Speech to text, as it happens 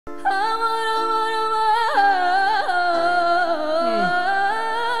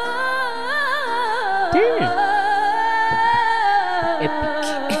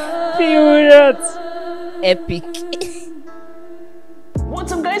Epic.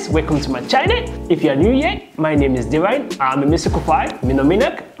 What's up guys, welcome to my channel. If you are new here, my name is Divine. I'm a musical file,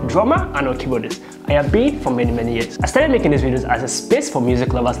 minominak, drummer and a keyboardist. I have been for many years. I started making these videos as a space for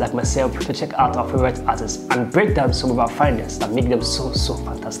music lovers like myself to check out our favorite artists and break down some of our findings that make them so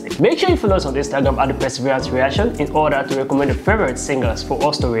fantastic. Make sure you follow us on Instagram at the Perseverance Reaction in order to recommend your favorite singers for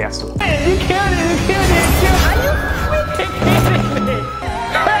us to react to. Hey, you killed it, you killed it, you killed it. Are you freaking kidding me?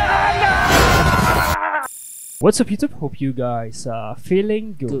 What's up YouTube? Hope you guys are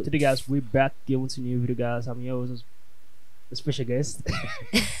feeling good. Today guys, we're back again with a new video guys. I'm your special guest.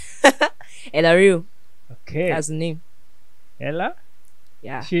 Ella Real. Okay. That's the name. Ella?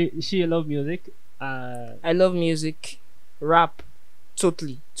 Yeah. She love music. I love music. Rap.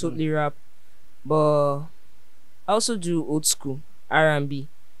 Totally rap. But I also do old school R&B.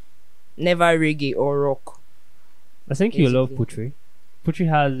 Never reggae or rock. I think you love Putri. Putri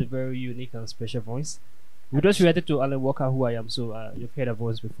has a very unique and special voice. We just related to Alan Walker, who I am, so you've heard her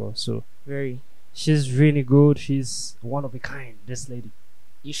voice before. So very. She's really good. She's one of a kind. This lady.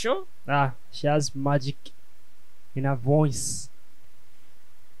 You sure? She has magic in her voice.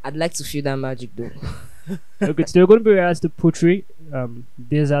 I'd like to feel that magic though. Okay, today we're going to be reacting to Putri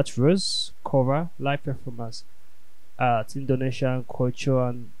Desert Rose cover live performance at Indonesian Culture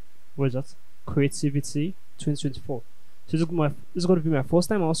and what is that? Creativity 2024. So this is going to be my first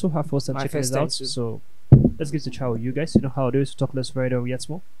time. Also, her first time checking this out. Too. So let's give it a try with you guys. You know how it is to talk less right over yet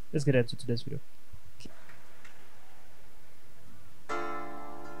more. Let's get into today's video.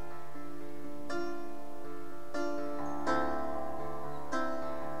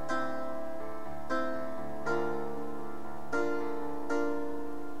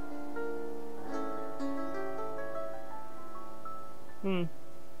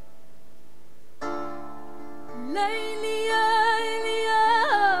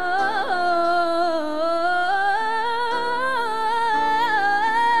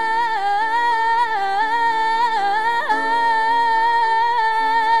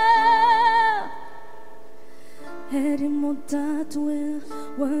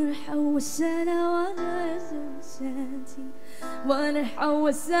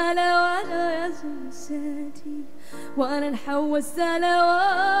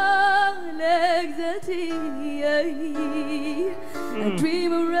 I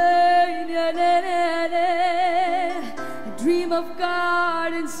dream of rain, I dream of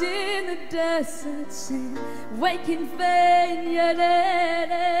gardens in the deserts and waking fain, I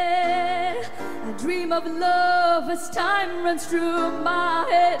dream of love as time runs through my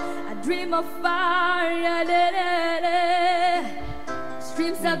head. I dream of fire,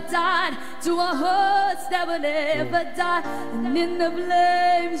 streams have died to a hearts that will never die, and in the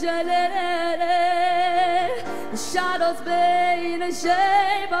flames, the shadows veil the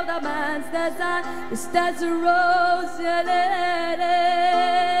shape of the man's design. The stars rose,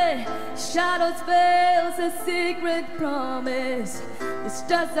 shadows veils a secret promise. The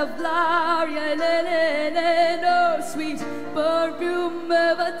stars of flower, no sweet perfume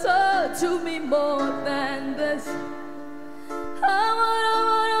ever told to me more than this.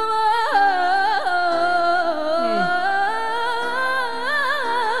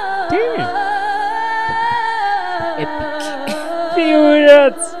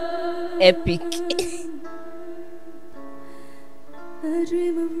 Epic. I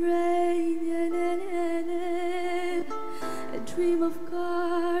dream of rain, I dream of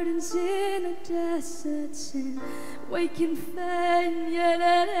gardens in the deserts and waking fain, I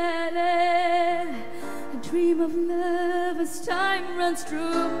dream of love as time runs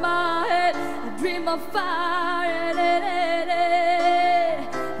through my head. I dream of fire,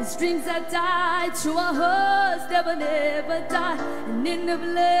 these dreams that died to a hearts that will never die, and in the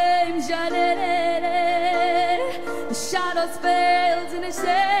flames, the shadows veiled in the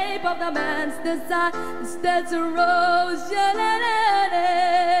shape of the man's design. The stars rose,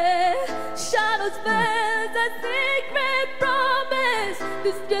 shadows veiled a secret promise.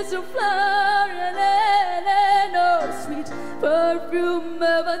 This just a flower, no sweet perfume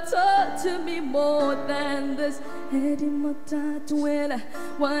ever taught to me more than this. هذه متى طويلة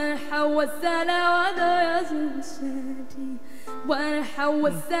وأنا حوست أنا وأنا يزوجتي وأنا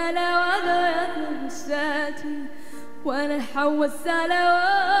حوست أنا وأنا يزوجتي وأنا حوست أنا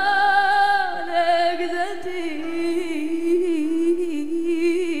وأنا يزوجتي.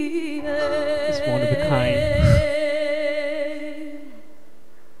 It's one of a kind.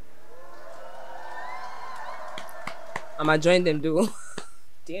 I'ma join them though.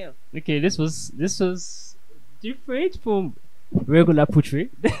 Damn. Okay, this was different from regular Putri.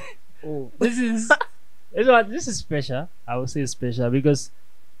 Oh. This is special. I would say it's special because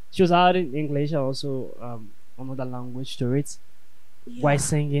she was out in English and also another language to it. While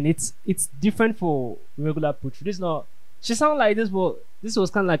singing, it's different for regular Putri. This not. She sounded like this, but this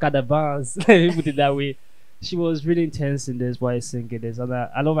was kind of like at the bars. Let me put it that way. She was really intense in this while singing this, and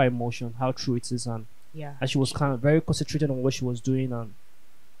I love her emotion, how true it is, and she was kind of very concentrated on what she was doing, and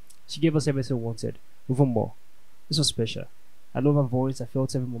she gave us everything we wanted, even more. This was special. I love her voice. I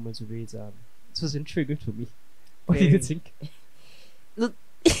felt every moment of it. It was intriguing for me. What do you think? Look,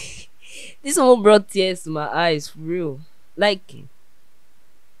 this one brought tears to my eyes, for real. Like,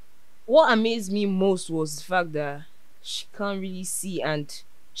 what amazed me most was the fact that she can't really see and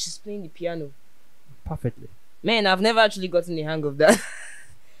she's playing the piano Perfectly. Man, I've never actually gotten the hang of that.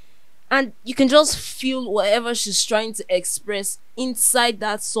 And you can just feel whatever she's trying to express inside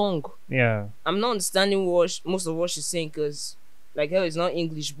that song. Yeah. I'm not understanding most of what she's saying because, like, hell, it's not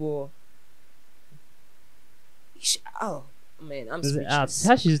English, but oh man, I'm speechless.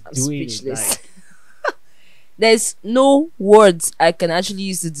 How she's I'm doing speechless. it. There's no words I can actually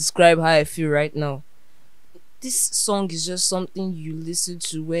use to describe how I feel right now. This song is just something you listen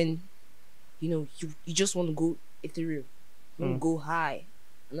to when, you just want to go ethereal. You want to go high.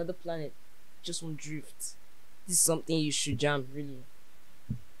 Another planet. Just want to drift. This is something you should jam, really.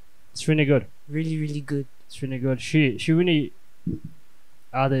 It's really good. Really, really good. It's really good. She really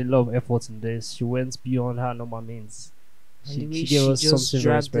added a lot of effort in this. She went beyond her normal means. And the way she gave us just something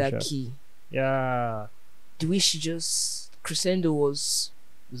very dragged special. that key. Yeah. The way she just crescendo was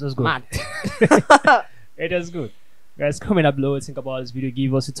This was good. mad. It was good. Guys, comment up below, think about this video,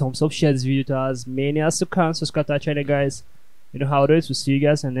 give us a thumbs up, share this video to as many as you can, subscribe to our channel, guys. You know how it is. We'll see you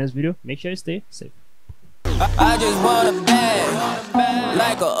guys in the next video. Make sure you stay safe. I just want a bag,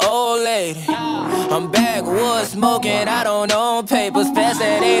 like an old lady. I'm backwoods smoking, I don't own papers, pass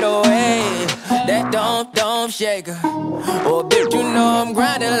that 808. That don't shake her. Oh, bitch, you know I'm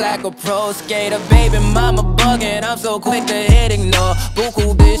grinding like a pro skater. Baby mama bugging, I'm so quick to hit ignore.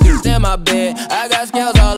 Buku bitches in my bed, I got scales all